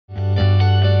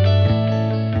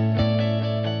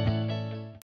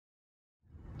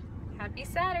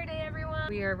Saturday, everyone.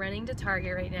 We are running to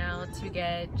Target right now to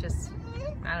get just,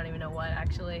 I don't even know what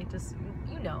actually, just,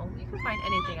 you know, you can find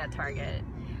anything at Target.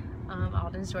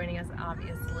 Alden's joining us,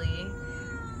 obviously.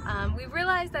 We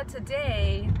realized that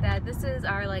today, that this is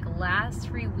our last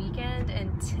free weekend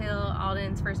until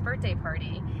Alden's first birthday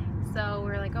party. So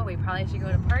we're like, oh, we probably should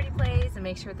go to Party Place and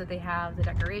make sure that they have the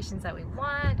decorations that we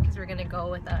want, because we're gonna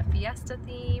go with a fiesta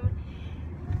theme.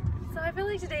 So I feel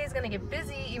like today is gonna get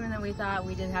busy, even though we thought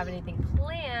we didn't have anything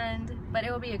planned, but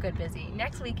it will be a good busy.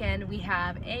 Next weekend, we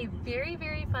have a very,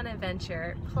 very fun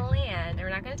adventure planned, and we're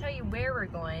not gonna tell you where we're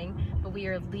going, but we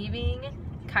are leaving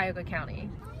Cuyahoga County.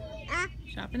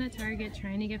 Shopping at Target,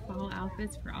 trying to get fall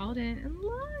outfits for Alden, and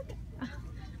look!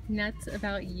 Nuts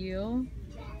about you.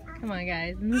 Come on,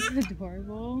 guys, isn't this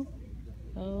adorable?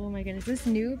 Oh my goodness, this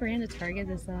new brand at Target,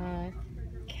 this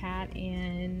Cat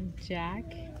and Jack.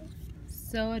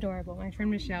 So adorable. My friend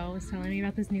Michelle was telling me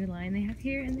about this new line they have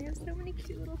here, and they have so many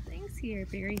cute little things here.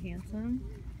 Very handsome.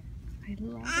 I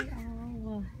love it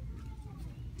all.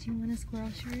 Do you want a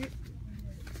squirrel shirt?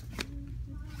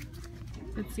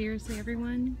 But seriously,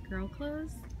 everyone, girl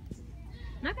clothes?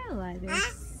 I'm not gonna lie, they're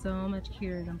so much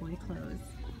cuter than boy clothes.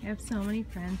 I have so many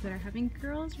friends that are having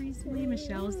girls recently.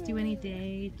 Michelle's due any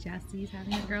day. Jessie's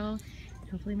having a girl.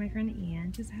 Hopefully my friend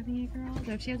Ann is having a girl.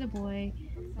 So if she has a boy,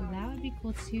 that would be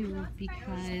cool too,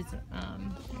 because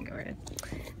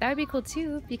that would be cool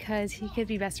too because he could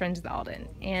be best friends with Alden,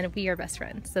 and we are best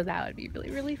friends. So that would be really,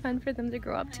 really fun for them to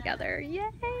grow up together. Yay!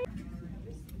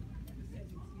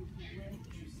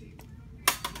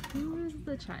 Who's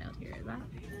the child here? Is that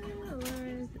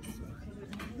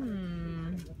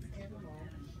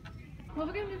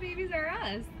Welcome to Babies R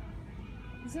Us.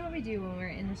 This is what we do when we're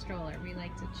in the stroller. We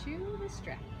like to chew the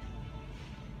strap.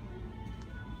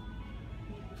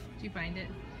 Did you find it?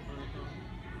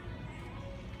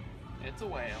 It's a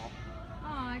whale.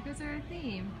 Oh, it goes to our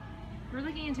theme. We're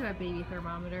looking into a baby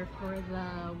thermometer for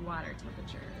the water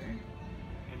temperature.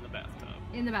 In the bathtub.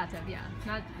 In the bathtub, yeah.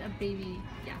 Not a baby,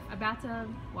 yeah. A bathtub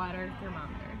water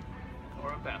thermometer.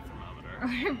 Or a bath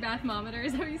thermometer. Or a bathmometer,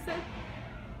 is that what you said?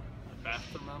 A bath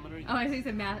thermometer? Yes. Oh, I thought you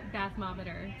said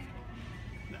bathmometer.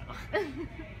 No.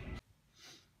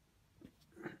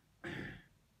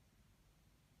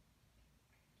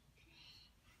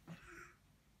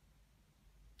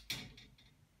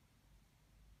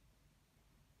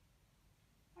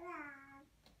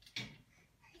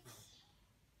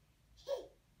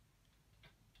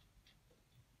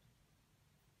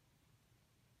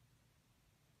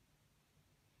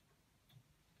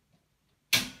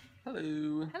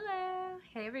 Hello. Hello.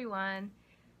 Hey everyone.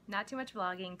 Not too much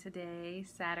vlogging today,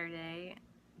 Saturday,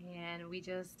 and we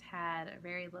just had a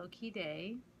very low-key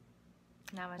day.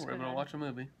 Not much We're gonna watch a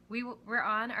movie. We're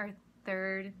on our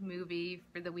third movie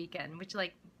for the weekend, which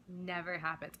never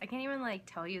happens. I can't even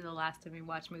tell you the last time we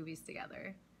watched movies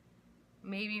together.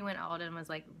 Maybe when Alden was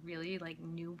really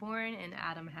newborn and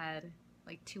Adam had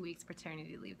 2 weeks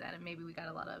paternity leave then, and maybe we got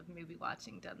a lot of movie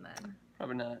watching done then.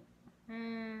 Probably not.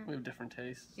 We have different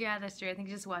tastes. Yeah, that's true. I think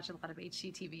you just watch a lot of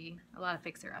HGTV, a lot of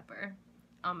Fixer Upper,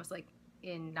 almost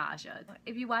in nausea.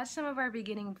 If you watch some of our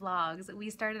beginning vlogs, we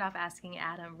started off asking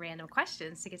Adam random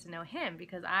questions to get to know him,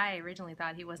 because I originally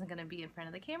thought he wasn't going to be in front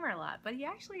of the camera a lot, but he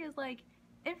actually is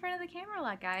in front of the camera a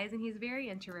lot, guys, and he's very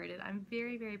introverted. I'm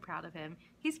very, very proud of him.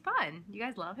 He's fun. You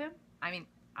guys love him? I mean,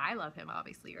 I love him,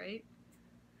 obviously, right?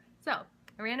 So,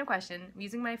 a random question. I'm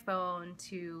using my phone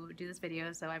to do this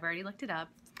video, so I've already looked it up.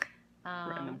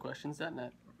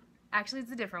 Randomquestions.net. Actually,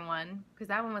 it's a different one, because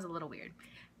that one was a little weird.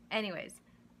 Anyways,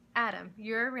 Adam,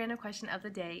 your random question of the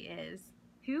day is,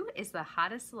 who is the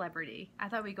hottest celebrity? I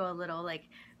thought we'd go a little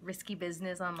risky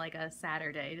business on a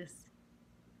Saturday.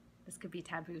 This could be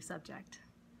taboo subject.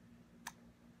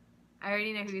 I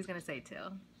already know who he's gonna say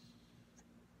too.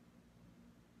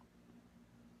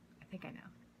 I think I know.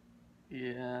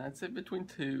 Yeah, I'd say between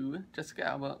two, Jessica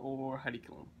Alba or Heidi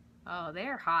Klum. Oh,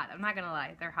 they're hot. I'm not gonna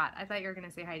lie, they're hot. I thought you were gonna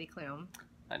say Heidi Klum.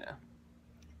 I know.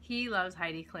 He loves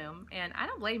Heidi Klum, and I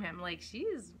don't blame him.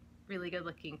 She's really good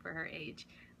looking for her age.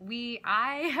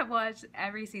 I have watched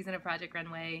every season of Project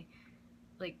Runway,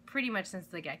 pretty much since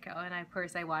the get-go, and of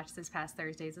course I watched this past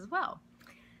Thursdays as well.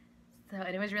 So,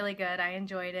 and it was really good. I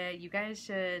enjoyed it. You guys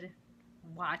should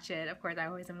watch it. Of course, I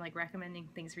always am recommending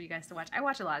things for you guys to watch. I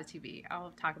watch a lot of TV.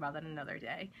 I'll talk about that another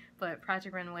day. But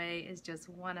Project Runway is just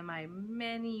one of my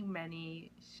many,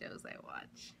 many shows I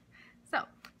watch.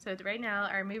 So right now,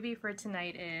 our movie for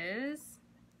tonight is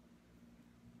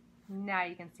Now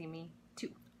You Can See Me 2.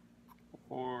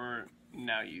 Or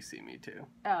Now You See Me Too.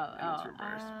 Oh, it's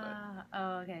reversed, but...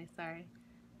 oh, okay, sorry.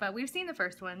 But we've seen the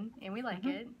first one, and we like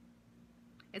it.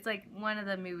 It's like one of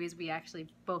the movies we actually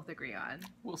both agree on.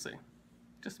 We'll see.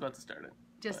 Just about to start it.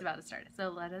 Just about to start it. So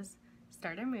let us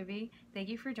start our movie. Thank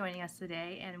you for joining us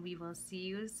today, and we will see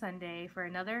you Sunday for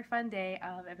another fun day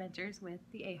of adventures with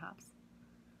the A-Hops.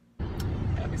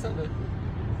 Happy Sunday.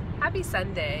 Happy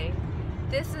Sunday.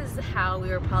 This is how we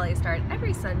will probably start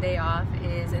every Sunday off,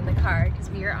 is in the car, because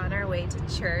we are on our way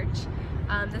to church.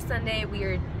 This Sunday we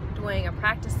are doing a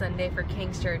practice Sunday for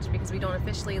King's Church because we don't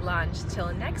officially launch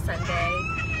till next Sunday.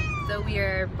 So we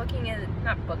are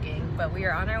but we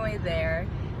are on our way there,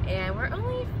 and we're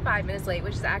only 5 minutes late,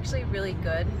 which is actually really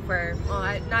good for,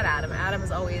 well, not Adam. Adam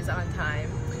is always on time,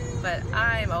 but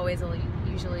I'm always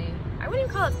usually, I wouldn't even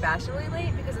call it fashionably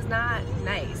late because it's not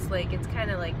nice. Like, it's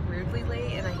kind of like rudely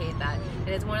late, and I hate that. And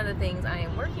it's one of the things I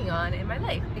am working on in my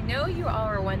life. I know you all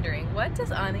are wondering, what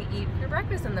does Anna eat for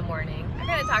breakfast in the morning? I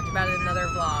kind of talked about it in another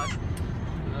vlog.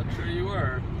 Not sure you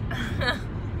were.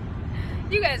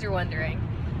 You guys are wondering.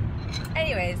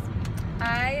 Anyways,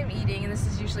 I am eating, and this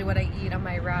is usually what I eat on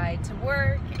my ride to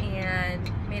work,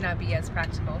 and may not be as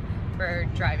practical for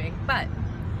driving, but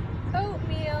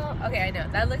oatmeal. Okay, I know,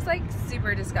 that looks like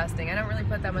super disgusting. I don't really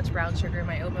put that much brown sugar in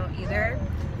my oatmeal either.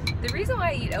 The reason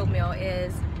why I eat oatmeal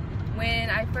is when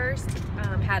I first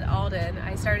had Alden,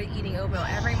 I started eating oatmeal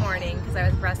every morning because I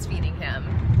was breastfeeding him.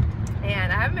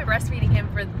 And I haven't been breastfeeding him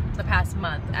for the past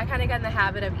month. I kind of got in the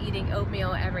habit of eating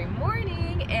oatmeal every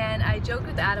morning, and I joked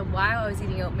with Adam while I was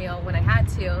eating oatmeal when I had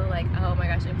to, like, oh my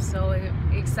gosh, I'm so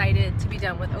excited to be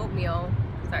done with oatmeal.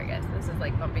 Sorry guys, this is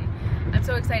like bumpy. I'm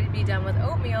so excited to be done with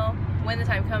oatmeal when the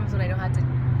time comes when I don't have to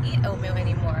eat oatmeal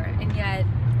anymore. And yet,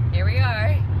 here we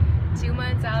are, 2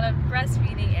 months out of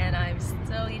breastfeeding, and I'm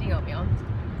still eating oatmeal.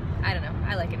 I don't know,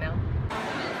 I like it now.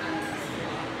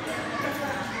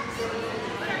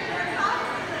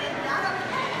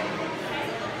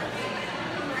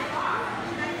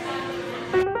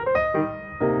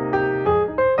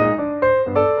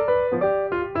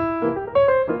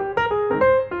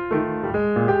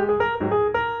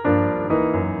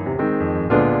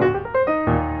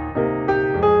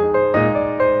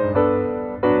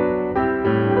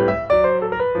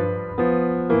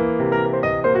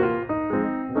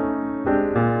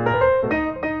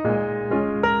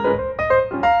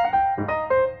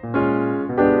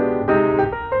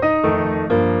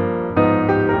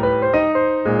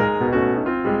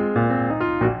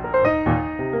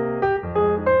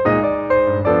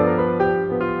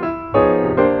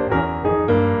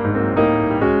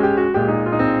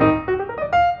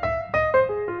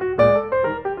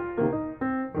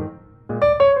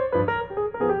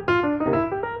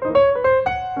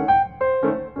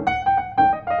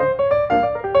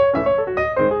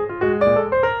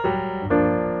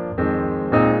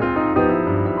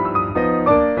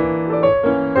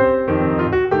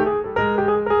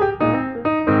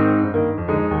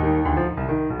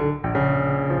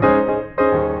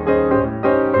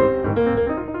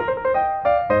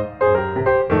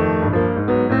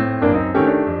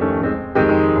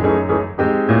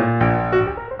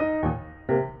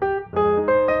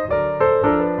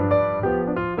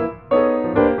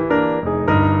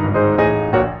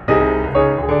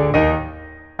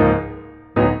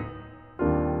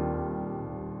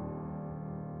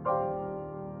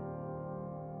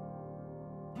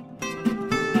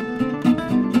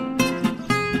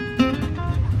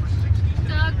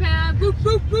 Woof,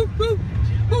 woof, woof,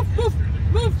 woof, woof,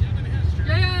 woof.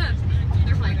 Yeah,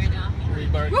 they're playing right now. We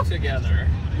bark together.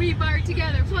 We bark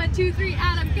together. 1, 2, 3,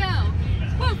 Adam, go.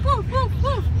 Woof, woof, woof,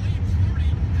 woof.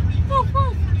 Woof,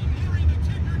 woof.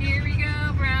 Here we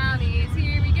go, brownies.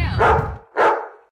 Here we go.